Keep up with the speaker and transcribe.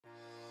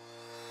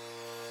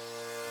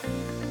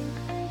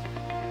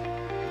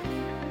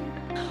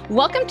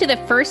Welcome to the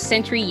First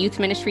Century Youth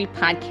Ministry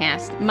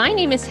podcast. My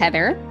name is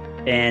Heather.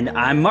 And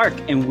I'm Mark,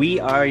 and we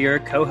are your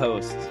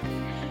co-hosts.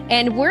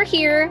 And we're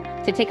here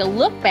to take a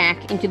look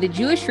back into the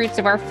Jewish roots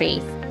of our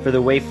faith for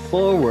the way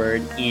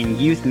forward in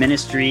youth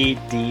ministry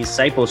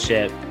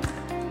discipleship.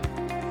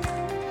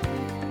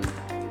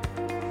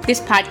 This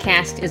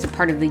podcast is a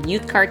part of the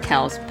Youth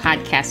Cartels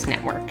Podcast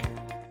Network.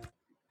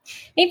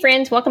 Hey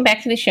friends, welcome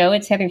back to the show.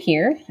 It's Heather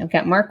here. I've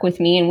got Mark with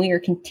me, and we are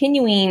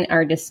continuing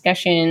our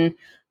discussion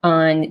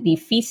on the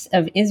Feasts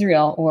of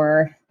Israel,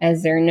 or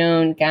as they're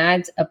known,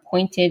 God's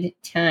appointed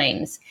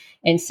times.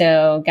 And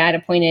so God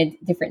appointed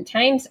different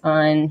times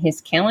on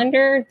his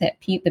calendar that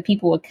the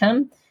people would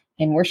come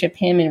and worship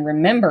him and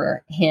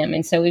remember him.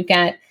 And so we've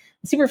got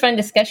a super fun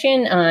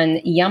discussion on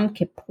Yom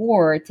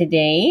Kippur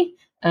today,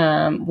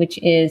 which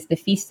is the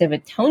Feast of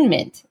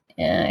Atonement,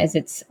 as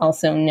it's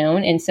also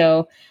known. And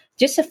so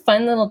just a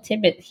fun little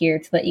tidbit here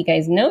to let you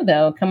guys know,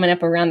 though, coming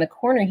up around the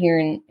corner here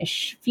in a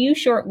few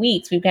short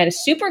weeks, we've got a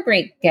super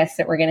great guest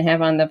that we're going to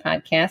have on the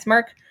podcast.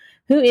 Mark,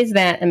 who is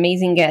that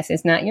amazing guest?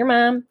 It's not your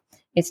mom.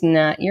 It's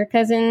not your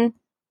cousin.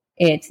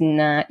 It's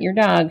not your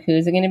dog. Who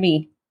is it going to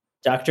be?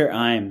 Dr.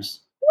 Imes.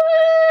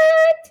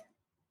 What?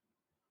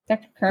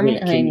 Dr. Carmen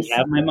Imes. Can you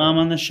have my mom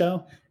on the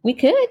show? We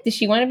could. Does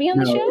she want to be on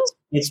the show?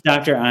 It's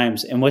Dr.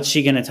 Imes. And what's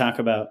she going to talk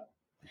about?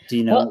 Do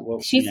you know?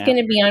 Well, she's going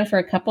to be on for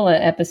a couple of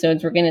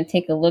episodes. We're going to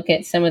take a look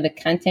at some of the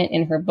content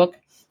in her book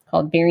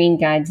called Bearing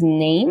God's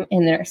Name.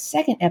 And then our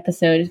second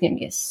episode is going to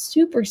be a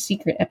super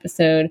secret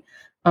episode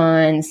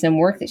on some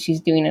work that she's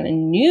doing on a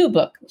new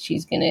book that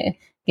she's going to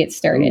get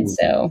started. Ooh.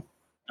 So,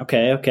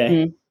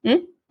 okay.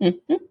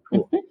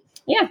 Cool.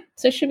 Yeah,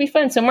 so it should be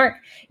fun. So, Mark,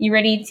 you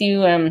ready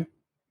to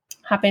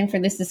hop in for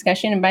this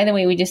discussion? And by the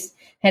way, we just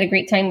had a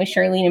great time with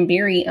Charlene and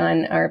Barry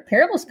on our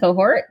Parables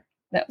cohort.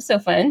 That was so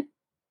fun.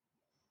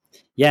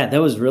 Yeah,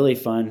 that was really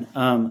fun.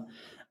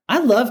 I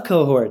love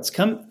cohorts.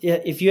 Come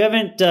if you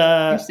haven't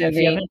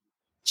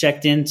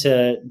checked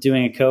into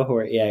doing a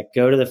cohort yet,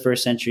 go to the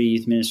First Century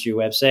Youth Ministry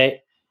website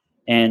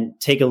and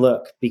take a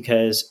look,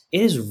 because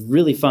it is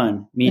really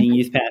fun meeting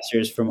youth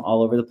pastors from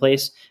all over the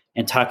place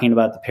and talking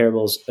about the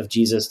parables of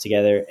Jesus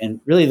together,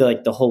 and really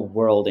the whole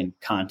world and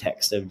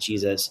context of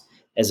Jesus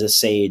as a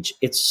sage.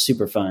 It's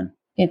super fun.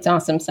 It's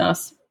awesome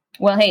sauce.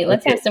 Well, hey,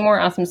 let's have some more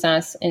awesome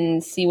sauce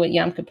and see what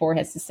Yom Kippur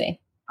has to say.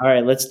 All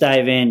right, let's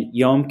dive in.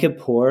 Yom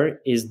Kippur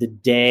is the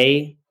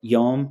day,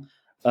 Yom,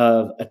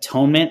 of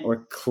atonement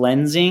or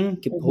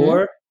cleansing,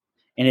 Kippur,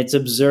 and it's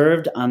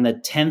observed on the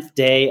 10th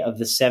day of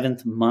the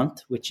 7th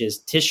month, which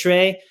is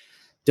Tishrei.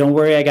 Don't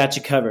worry, I got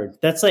you covered.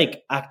 That's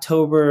like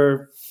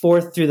October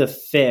 4th through the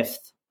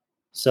 5th.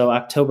 So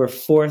October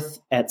 4th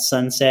at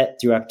sunset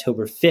through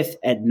October 5th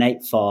at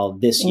nightfall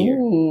this year.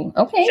 Ooh,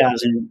 okay.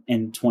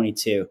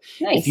 2022.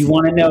 Nice. If you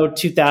want to know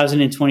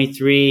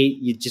 2023,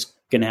 you just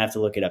going to have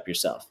to look it up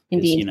yourself.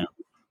 Indeed.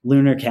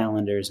 Lunar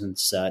calendars and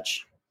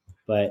such.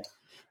 But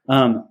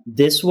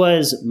this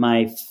was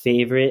my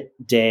favorite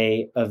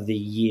day of the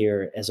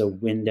year as a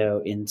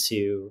window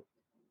into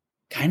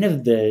kind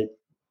of the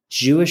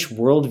Jewish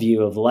worldview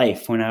of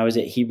life. When I was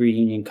at Hebrew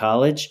Union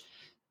College,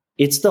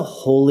 it's the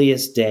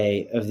holiest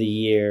day of the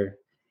year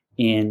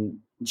in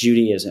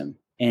Judaism.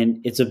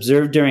 And it's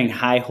observed during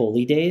High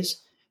Holy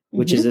Days,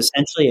 which is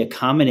essentially a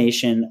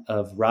combination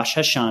of Rosh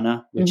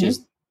Hashanah, which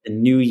is the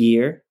new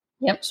year.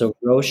 Yep. So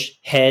Rosh,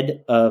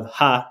 head of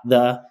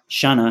the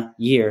Shana,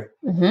 year,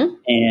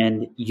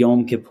 and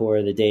Yom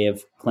Kippur, the day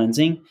of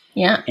cleansing.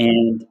 Yeah.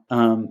 And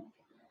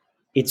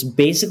it's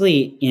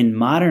basically, in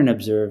modern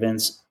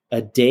observance,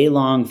 a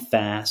day-long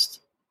fast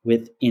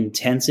with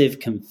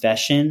intensive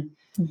confession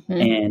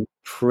and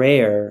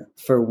prayer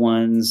for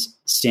one's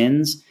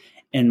sins.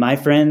 And my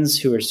friends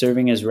who are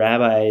serving as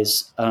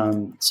rabbis,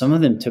 some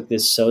of them took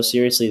this so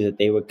seriously that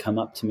they would come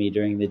up to me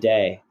during the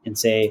day and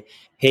say,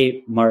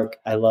 "Hey, Mark,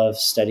 I love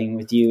studying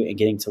with you and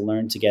getting to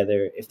learn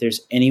together. If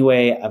there's any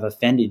way I've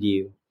offended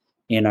you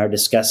in our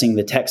discussing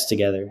the text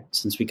together,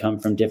 since we come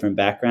from different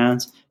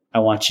backgrounds, I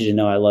want you to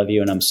know I love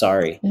you and I'm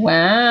sorry."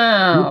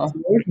 Wow.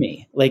 You heard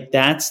me.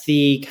 That's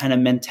the kind of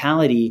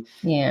mentality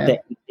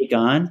that you take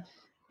on.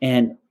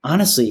 And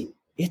honestly,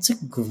 it's a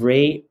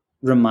great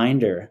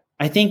reminder.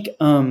 I think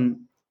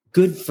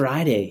Good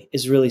Friday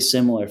is really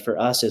similar for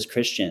us as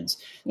Christians.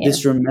 Yeah.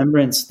 This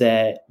remembrance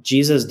that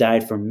Jesus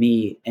died for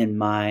me and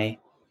my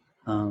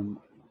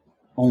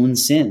own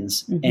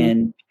sins.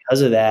 And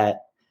because of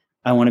that,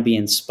 I want to be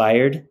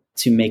inspired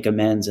to make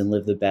amends and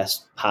live the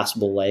best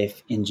possible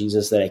life in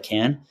Jesus that I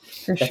can.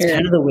 That's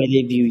kind of the way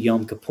they view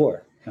Yom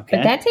Kippur. Okay?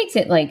 But that takes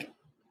it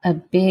a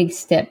big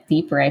step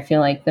deeper. I feel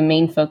like the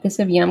main focus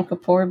of Yom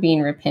Kippur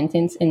being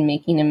repentance and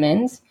making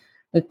amends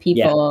with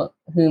people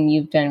whom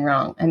you've done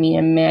wrong. I mean,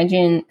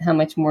 imagine how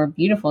much more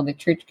beautiful the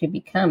church could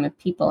become if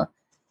people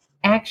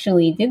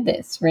actually did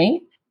this,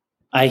 right?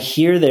 I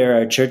hear there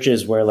are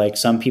churches where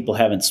some people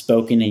haven't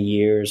spoken in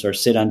years or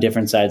sit on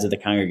different sides of the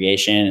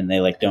congregation and they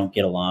don't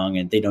get along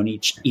and they don't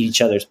eat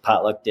each other's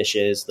potluck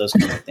dishes, those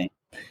kind of things.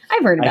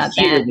 I've heard about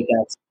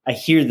that. I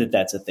hear that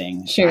that's a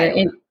thing. Sure.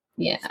 I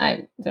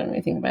don't know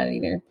anything about it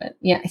either, but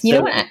yeah. You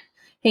know what?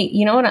 Hey,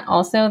 you know what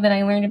also that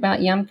I learned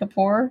about Yom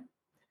Kippur?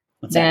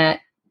 What's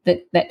that?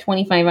 That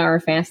 25-hour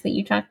fast that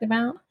you talked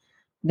about,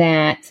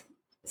 that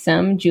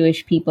some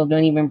Jewish people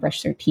don't even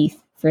brush their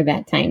teeth for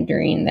that time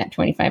during that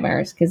 25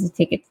 hours because they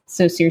take it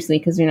so seriously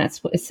because they're not,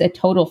 it's a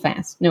total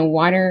fast. No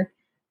water,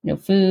 no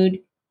food,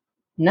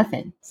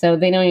 nothing. So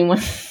they don't even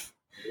want.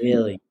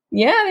 Really?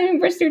 Yeah, they don't even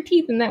brush their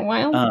teeth. Isn't that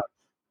wild?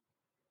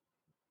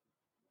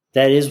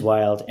 That is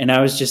wild. And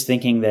I was just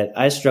thinking that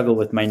I struggle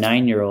with my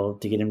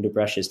 9-year-old to get him to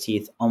brush his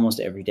teeth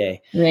almost every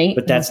day. Right.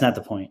 But that's not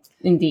the point.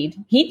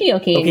 Indeed. He'd be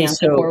okay in Yom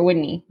Kippur,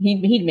 wouldn't he?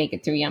 He'd make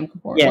it through Yom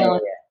Kippur. Yeah,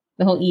 well,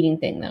 the whole eating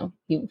thing, though,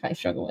 he would probably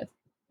struggle with.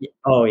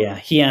 Oh, yeah.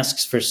 He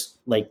asks for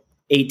like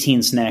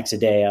 18 snacks a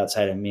day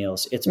outside of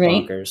meals. It's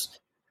bonkers.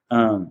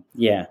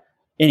 Yeah.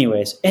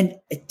 Anyways, and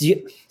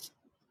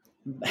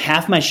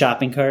half my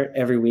shopping cart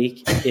every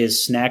week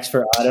is snacks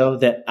for Otto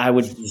that I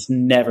would just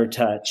never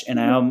touch. And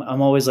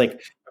I'm always like,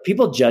 are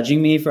people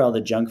judging me for all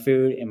the junk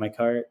food in my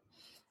cart?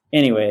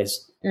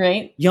 Anyways.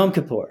 Right. Yom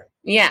Kippur.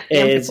 Yeah.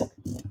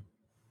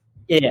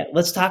 Yeah.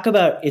 Let's talk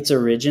about its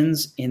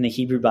origins in the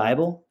Hebrew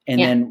Bible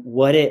and then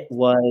what it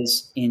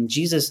was in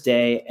Jesus'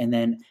 day, and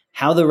then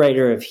how the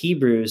writer of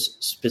Hebrews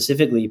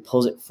specifically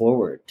pulls it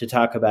forward to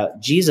talk about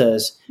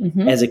Jesus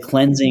as a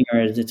cleansing or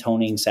an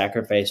atoning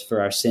sacrifice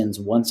for our sins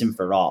once and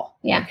for all.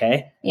 Yeah.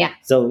 Okay. Yeah.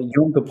 So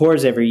Yom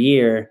Kippur's every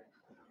year,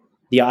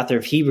 the author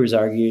of Hebrews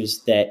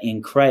argues that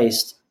in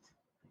Christ,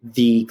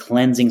 the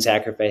cleansing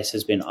sacrifice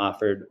has been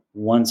offered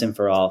once and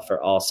for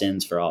all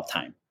sins, for all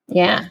time.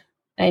 Yeah.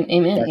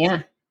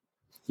 Amen.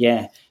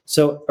 Yeah.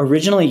 So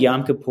originally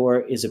Yom Kippur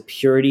is a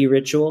purity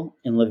ritual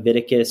in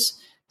Leviticus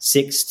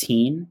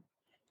 16.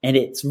 And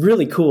it's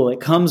really cool. It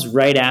comes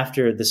right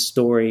after the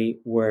story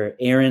where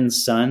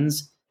Aaron's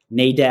sons,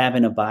 Nadab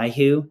and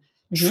Abihu,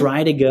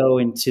 try to go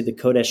into the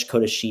Kodesh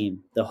Kodashim,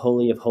 the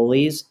Holy of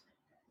Holies,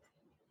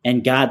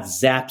 and God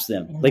zaps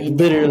them. Like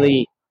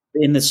literally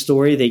in the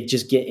story, they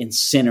just get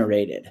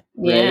incinerated.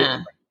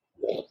 Yeah.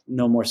 Right?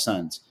 No more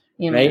sons.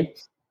 Yeah, right?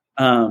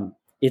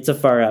 It's a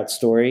far out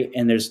story,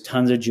 and there's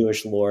tons of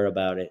Jewish lore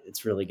about it.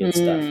 It's really good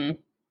stuff.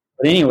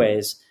 But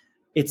anyways,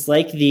 it's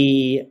like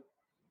the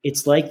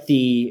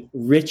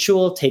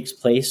ritual takes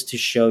place to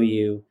show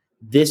you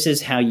this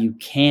is how you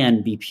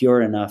can be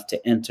pure enough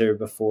to enter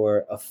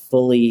before a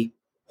fully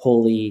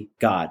holy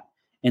God.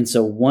 And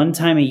so one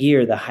time a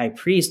year, the high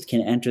priest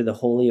can enter the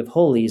Holy of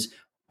Holies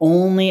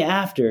only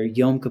after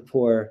Yom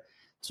Kippur's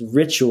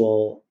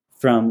ritual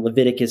from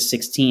Leviticus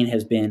 16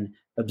 has been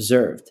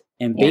observed.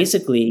 And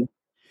basically,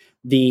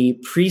 the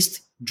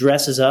priest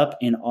dresses up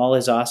in all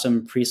his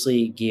awesome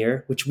priestly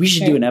gear, which we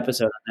should do an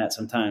episode on that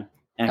sometime,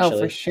 actually. Oh,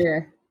 for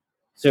sure.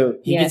 So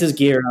he gets his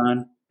gear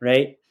on,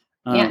 right?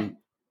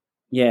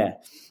 Yeah.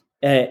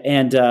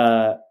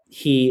 And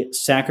he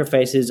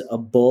sacrifices a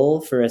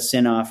bull for a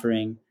sin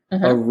offering,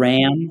 a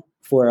ram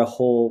for a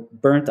whole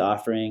burnt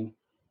offering,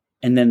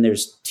 and then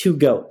there's 2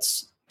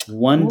 goats.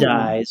 One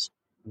dies,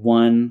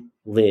 one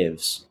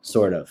lives,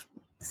 sort of.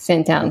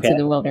 Sent out into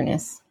the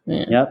wilderness.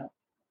 Yeah. Yep.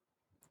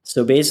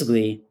 So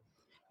basically,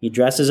 he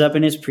dresses up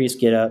in his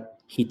priest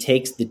getup. He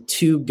takes the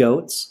 2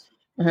 goats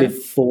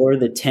before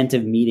the tent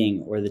of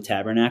meeting or the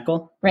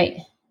tabernacle. Right.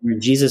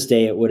 In Jesus'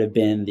 day, it would have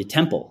been the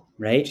temple,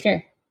 right?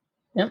 Sure.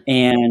 Yep.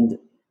 And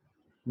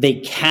they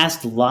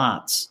cast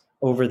lots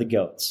over the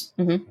goats.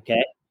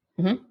 Okay.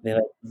 They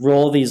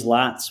roll these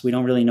lots. We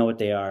don't really know what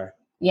they are.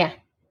 Yeah.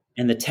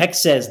 And the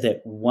text says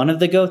that one of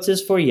the goats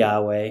is for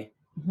Yahweh,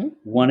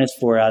 one is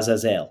for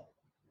Azazel.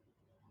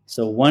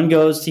 So one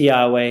goes to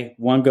Yahweh,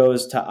 one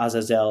goes to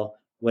Azazel,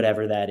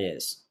 whatever that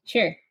is.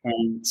 Sure.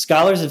 And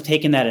scholars have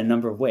taken that a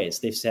number of ways.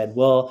 They've said,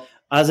 well,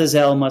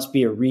 Azazel must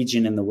be a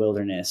region in the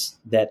wilderness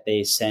that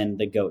they send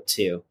the goat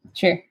to.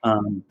 Sure.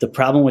 The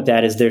problem with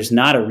that is there's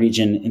not a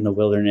region in the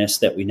wilderness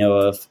that we know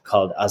of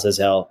called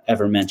Azazel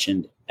ever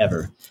mentioned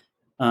ever.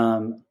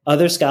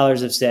 Other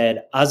scholars have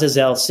said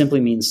Azazel simply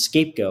means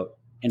scapegoat.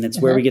 And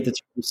it's where we get the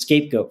term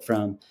scapegoat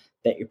from,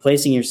 that you're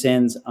placing your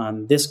sins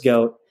on this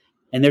goat.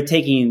 And they're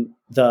taking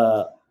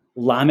the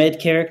lamed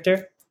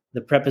character,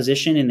 the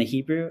preposition in the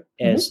Hebrew,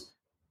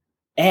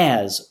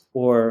 as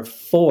or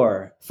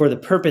for the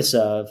purpose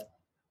of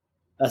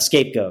a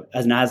scapegoat,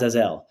 as an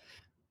Azazel.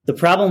 The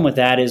problem with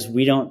that is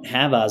we don't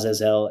have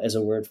Azazel as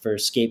a word for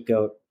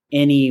scapegoat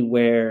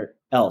anywhere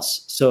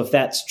else. So if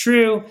that's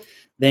true,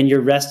 then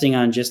you're resting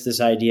on just this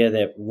idea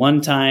that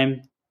one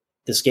time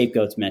the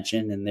scapegoat's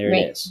mentioned and there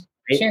it is.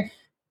 Right?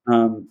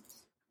 Sure.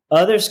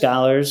 Other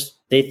scholars,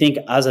 they think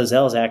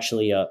Azazel is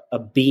actually a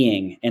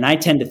being. And I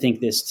tend to think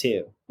this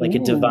too, like a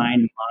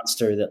divine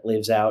monster that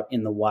lives out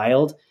in the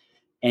wild.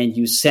 And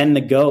you send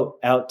the goat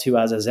out to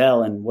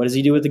Azazel. And what does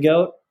he do with the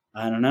goat?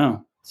 I don't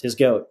know. It's his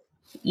goat.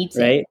 Eats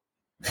right?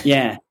 It.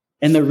 Yeah.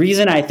 And the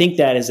reason I think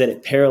that is that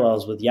it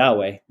parallels with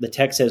Yahweh. The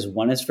text says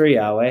one is for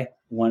Yahweh,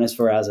 one is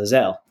for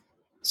Azazel.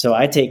 So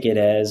I take it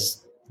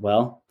as,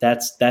 well,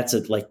 that's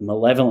a like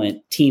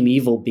malevolent team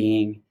evil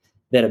being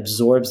that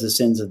absorbs the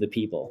sins of the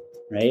people,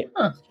 right?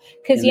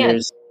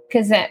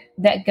 Because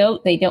that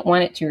goat, they don't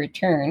want it to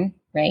return.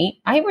 right?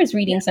 I was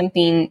reading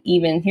something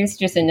even, here's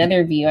just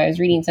another view. I was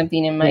reading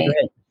something in Yeah, go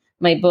ahead.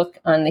 my book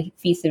on the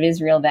Feast of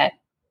Israel that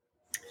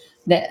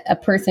a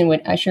person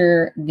would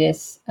usher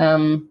this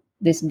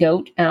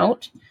goat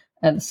out,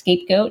 the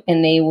scapegoat,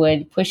 and they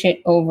would push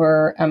it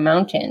over a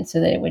mountain so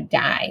that it would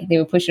die. They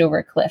would push it over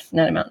a cliff,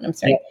 not a mountain, I'm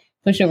sorry. Yeah.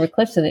 Push it over a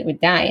cliff so that it would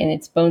die and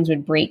its bones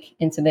would break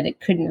and so that it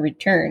couldn't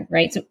return,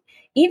 right? So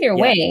either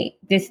way,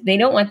 they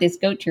don't want this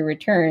goat to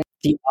return.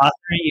 The author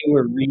you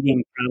were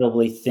reading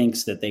probably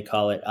thinks that they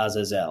call it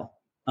Azazel.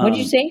 What did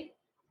you say?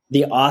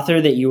 The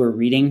author that you were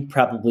reading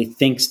probably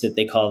thinks that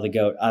they call the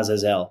goat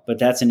Azazel, but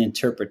that's an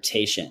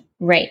interpretation.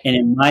 Right. And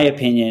in my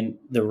opinion,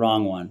 the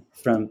wrong one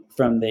from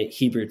the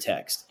Hebrew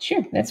text.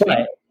 Sure, that's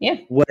right. Yeah.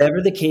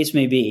 Whatever the case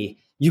may be,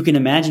 you can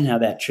imagine how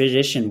that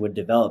tradition would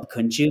develop,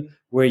 couldn't you?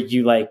 Where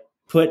you like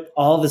put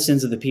all the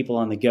sins of the people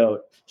on the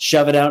goat,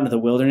 shove it out into the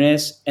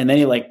wilderness, and then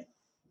he like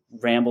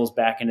rambles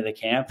back into the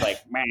camp like,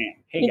 man,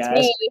 hey It's guys.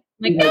 me.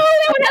 Like, no,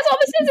 that one has all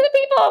the sins of the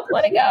people.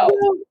 Let it go.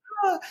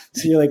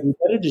 So you're like, we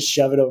better just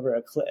shove it over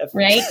a cliff.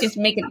 Right? Just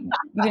make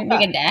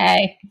it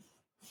die.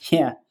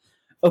 Yeah.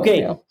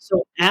 Okay. Oh, no.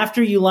 So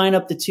after you line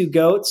up the two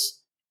goats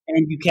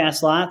and you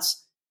cast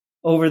lots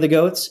over the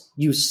goats,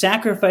 you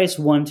sacrifice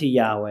one to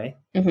Yahweh.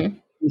 Mm-hmm.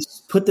 You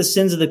put the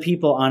sins of the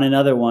people on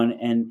another one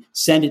and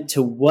send it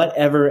to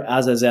whatever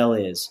Azazel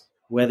is,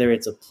 whether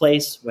it's a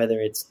place,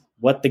 whether it's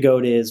what the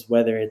goat is,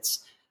 whether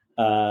it's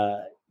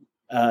a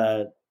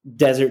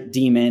desert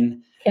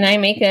demon. Can I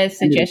make a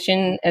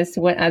suggestion as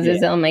to what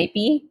Azazel might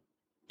be?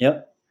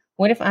 Yep.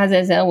 What if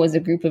Azazel was a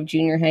group of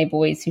junior high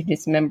boys who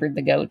dismembered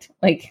the goat?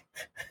 Like,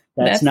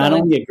 that's not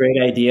only a great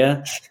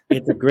idea,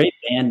 it's a great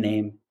band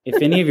name.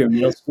 If any of your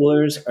middle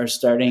schoolers are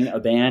starting a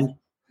band,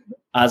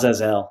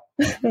 Azazel.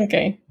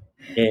 Okay.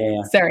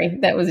 Yeah. Sorry,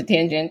 that was a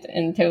tangent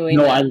and totally.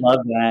 No, I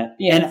love that.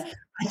 Yes. And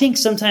I think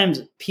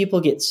sometimes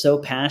people get so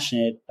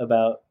passionate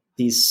about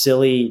these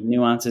silly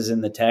nuances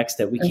in the text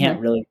that we can't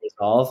really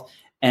resolve,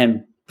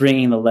 and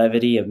bringing the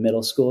levity of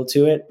middle school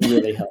to it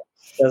really helps,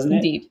 doesn't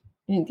it?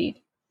 Indeed.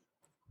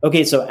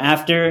 Okay, so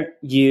after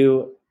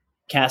you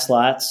cast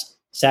lots,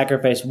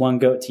 sacrifice one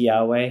goat to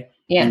Yahweh,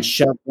 and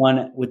shove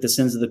one with the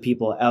sins of the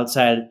people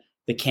outside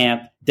the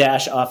camp,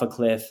 dash off a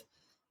cliff,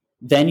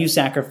 then you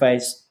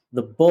sacrifice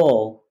the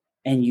bull,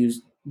 and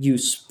you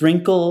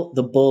sprinkle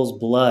the bull's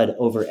blood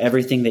over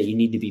everything that you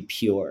need to be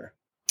pure,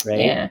 right?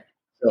 Yeah.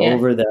 So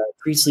over the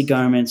priestly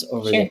garments,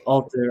 over the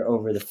altar,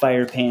 over the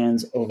fire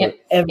pans, over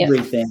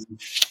everything,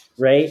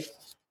 right?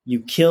 You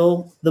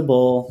kill the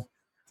bull,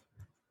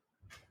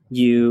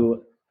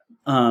 you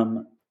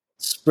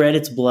spread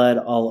its blood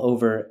all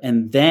over,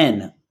 and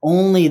then,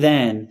 only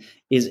then,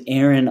 is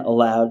Aaron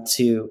allowed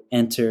to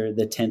enter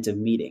the tent of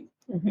meeting,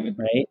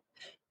 right?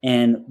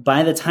 And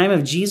by the time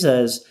of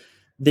Jesus,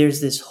 there's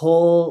this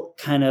whole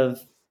kind of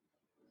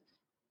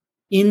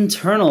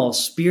internal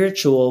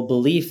spiritual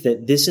belief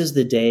that this is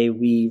the day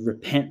we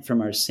repent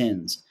from our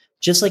sins.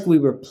 Just like we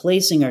were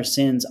placing our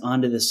sins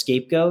onto the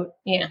scapegoat.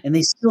 Yeah. And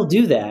they still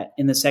do that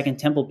in the Second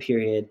Temple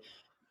period.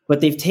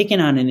 But they've taken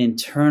on an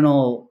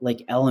internal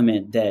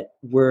element that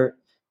we're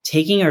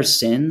taking our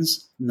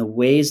sins and the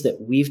ways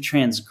that we've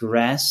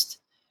transgressed.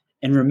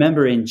 And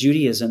remember, in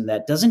Judaism,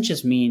 that doesn't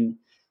just mean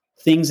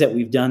things that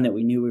we've done that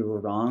we knew we were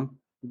wrong,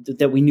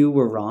 that we knew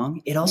were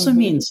wrong. It also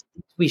means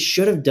we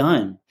should have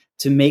done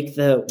to make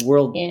the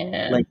world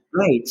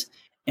right,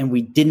 and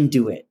we didn't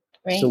do it.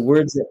 Right. So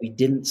words that we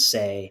didn't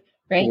say,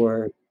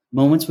 or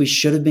moments we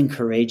should have been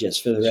courageous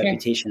for the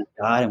reputation of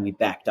God, and we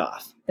backed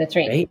off. That's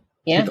right. Right?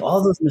 Yeah. Take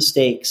all those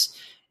mistakes,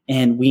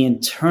 and we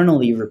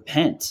internally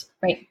repent.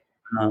 Right.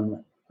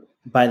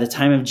 By the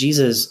time of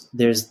Jesus,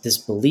 there's this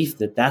belief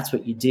that that's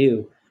what you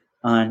do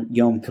on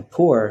Yom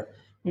Kippur,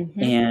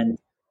 and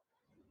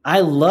I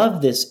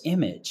love this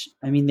image.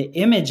 I mean, the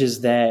image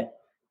is that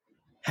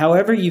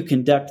however you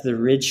conduct the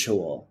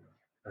ritual,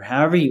 or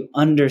however you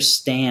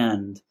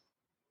understand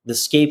the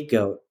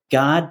scapegoat,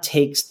 God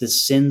takes the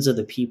sins of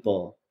the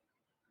people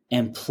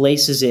and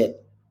places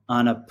it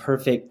on a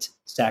perfect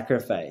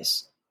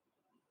sacrifice.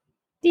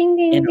 Ding,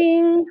 ding,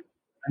 ding.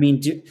 I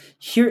mean,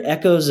 hear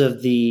echoes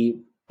of the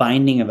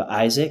binding of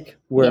Isaac,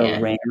 where a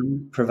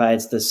ram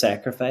provides the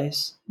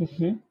sacrifice.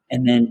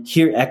 And then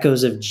hear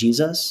echoes of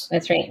Jesus.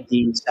 That's right.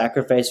 The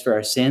sacrifice for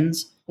our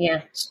sins.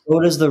 Yeah.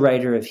 So does the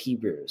writer of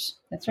Hebrews.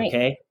 That's right.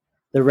 Okay.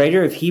 The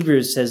writer of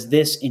Hebrews says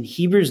this in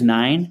Hebrews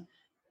 9.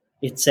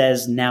 It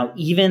says, now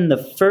even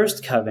the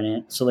first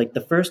covenant, so like the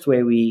first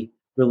way we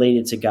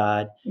related to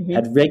God,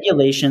 had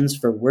regulations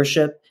for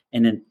worship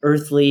and an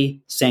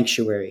earthly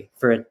sanctuary.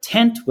 For a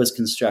tent was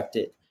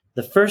constructed,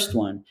 the first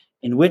one,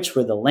 in which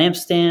were the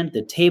lampstand,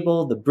 the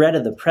table, the bread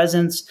of the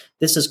presence.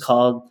 This is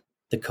called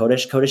the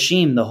Kodesh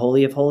Kodeshim, the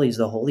Holy of Holies,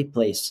 the holy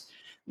place.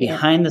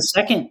 Behind the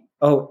second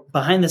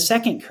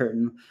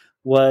curtain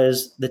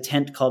was the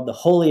tent called the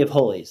Holy of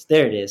Holies.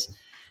 There it is.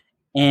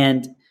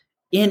 And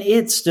in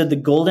it stood the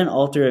golden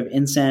altar of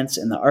incense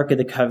and the Ark of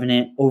the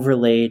Covenant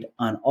overlaid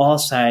on all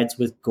sides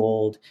with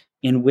gold,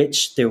 in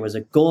which there was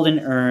a golden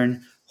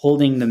urn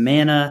holding the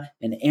manna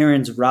and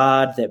Aaron's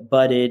rod that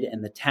budded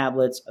and the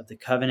tablets of the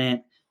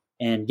covenant.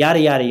 and yada,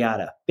 yada,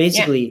 yada.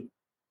 Basically,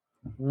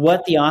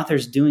 what the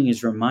author's doing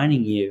is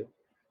reminding you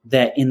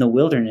that in the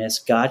wilderness,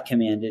 God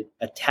commanded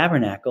a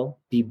tabernacle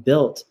be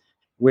built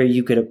where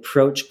you could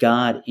approach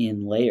God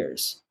in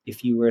layers.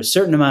 If you were a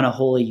certain amount of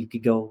holy, you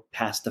could go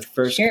past the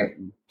first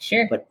curtain.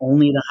 Sure. But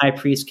only the high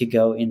priest could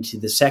go into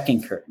the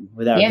second curtain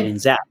without getting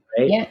zapped,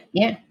 right?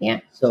 Yeah.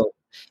 So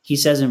he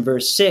says in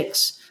verse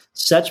 6,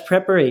 such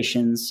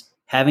preparations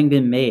having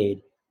been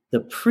made, the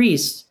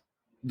priests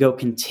go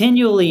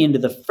continually into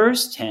the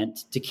first tent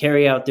to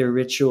carry out their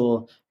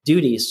ritual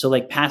duties. So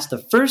like past the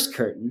first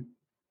curtain,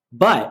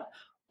 but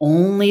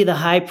only the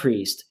high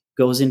priest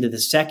goes into the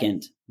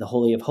second, the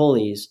Holy of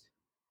Holies,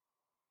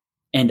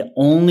 and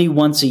only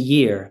once a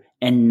year,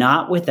 and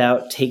not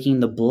without taking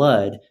the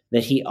blood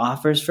that he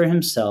offers for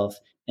himself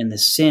and the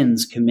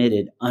sins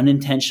committed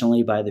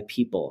unintentionally by the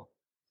people.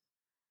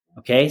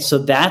 Okay, so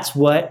that's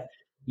what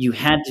you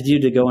had to do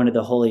to go into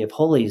the Holy of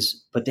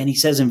Holies. But then he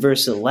says in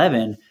verse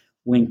 11,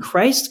 when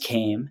Christ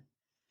came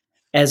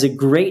as a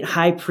great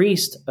high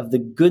priest of the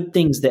good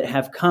things that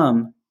have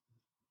come,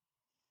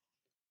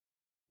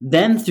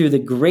 then through the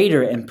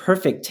greater and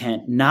perfect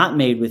tent, not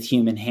made with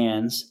human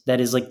hands, that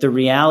is like the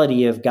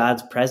reality of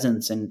God's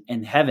presence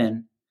in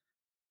heaven,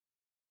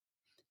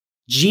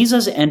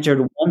 Jesus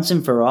entered once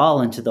and for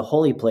all into the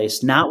holy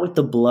place, not with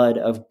the blood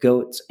of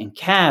goats and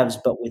calves,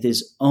 but with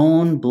his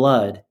own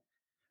blood,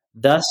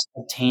 thus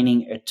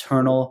obtaining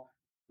eternal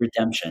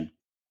redemption.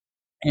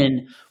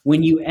 And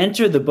when you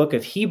enter the book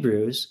of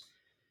Hebrews,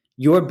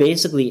 you're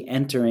basically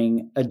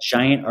entering a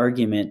giant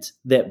argument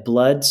that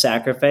blood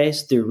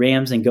sacrifice through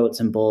rams and goats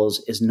and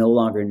bulls is no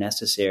longer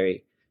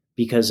necessary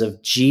because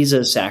of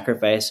Jesus'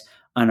 sacrifice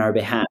on our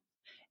behalf.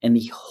 And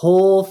the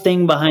whole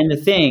thing behind the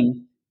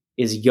thing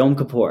is Yom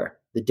Kippur,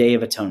 the Day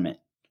of Atonement,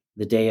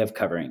 the Day of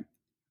Covering.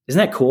 Isn't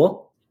that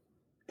cool?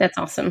 That's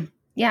awesome.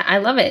 Yeah, I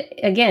love it.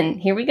 Again,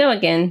 here we go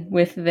again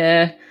with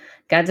the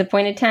God's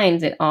appointed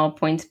times. It all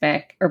points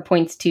back or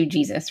points to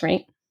Jesus,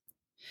 right?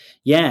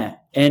 Yeah.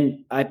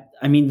 And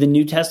I mean, the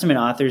New Testament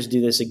authors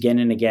do this again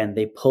and again.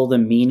 They pull the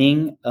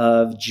meaning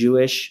of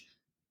Jewish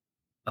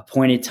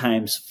appointed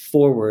times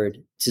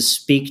forward to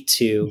speak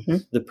to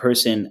the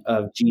person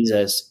of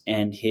Jesus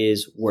and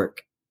his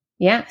work.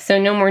 Yeah. So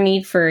no more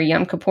need for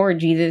Yom Kippur.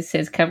 Jesus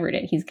has covered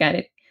it. He's got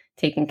it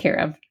taken care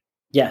of.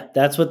 Yeah.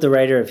 That's what the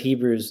writer of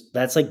Hebrews,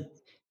 that's like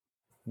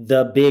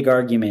the big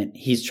argument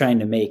he's trying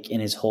to make in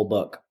his whole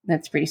book.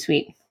 That's pretty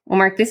sweet. Well,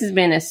 Mark, this has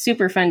been a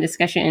super fun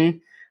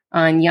discussion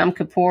on Yom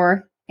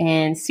Kippur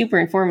and super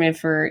informative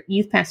for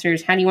youth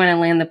pastors. How do you want to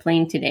land the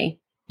plane today?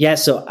 Yeah,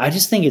 so I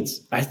just think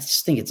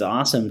it's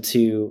awesome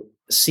to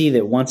see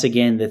that once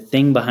again the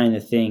thing behind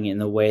the thing in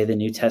the way the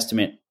New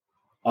Testament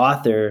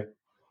author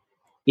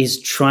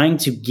is trying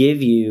to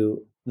give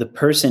you the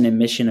person and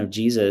mission of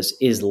Jesus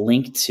is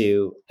linked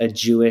to a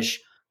Jewish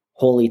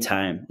holy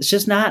time. It's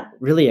just not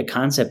really a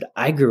concept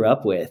I grew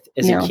up with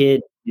as a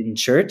kid in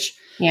church,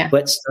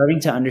 but starting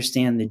to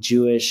understand the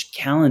Jewish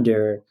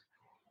calendar,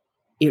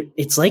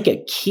 it's like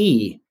a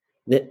key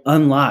that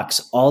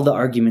unlocks all the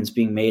arguments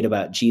being made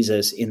about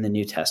Jesus in the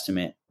New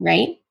Testament.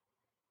 Right?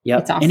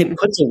 Yep. Awesome. And it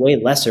puts away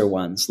lesser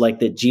ones, like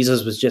that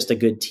Jesus was just a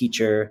good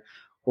teacher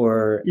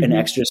or an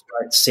extra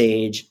smart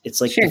sage.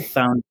 It's like the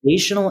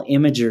foundational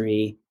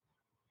imagery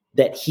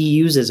that he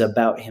uses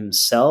about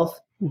himself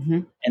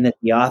and that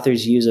the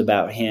authors use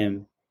about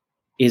him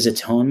is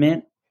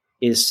atonement,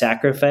 is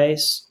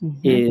sacrifice,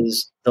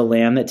 is the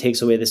lamb that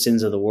takes away the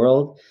sins of the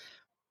world.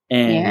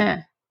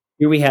 And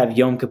here we have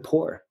Yom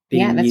Kippur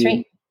being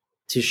used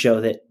to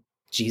show that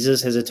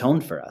Jesus has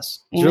atoned for us.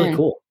 It's really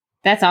cool.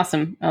 That's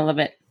awesome. I love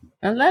it.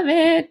 I love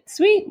it.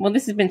 Sweet. Well,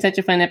 this has been such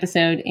a fun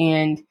episode.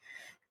 And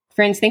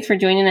friends, thanks for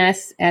joining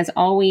us. As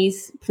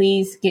always,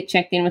 please get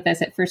checked in with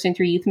us at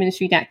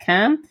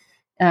firstcenturyyouthministry.com.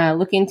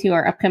 Look into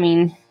our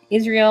upcoming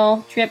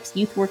Israel trips,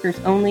 youth workers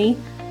only.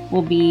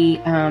 We'll be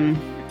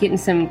getting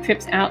some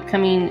trips out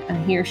coming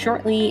here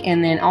shortly.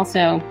 And then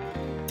also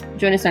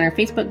join us on our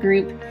Facebook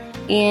group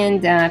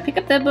and pick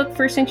up the book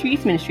First Century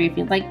Youth Ministry if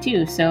you'd like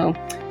to. So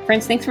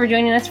friends, thanks for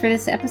joining us for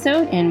this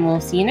episode, and we'll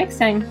see you next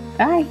time.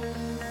 Bye.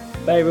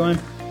 Bye,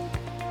 everyone.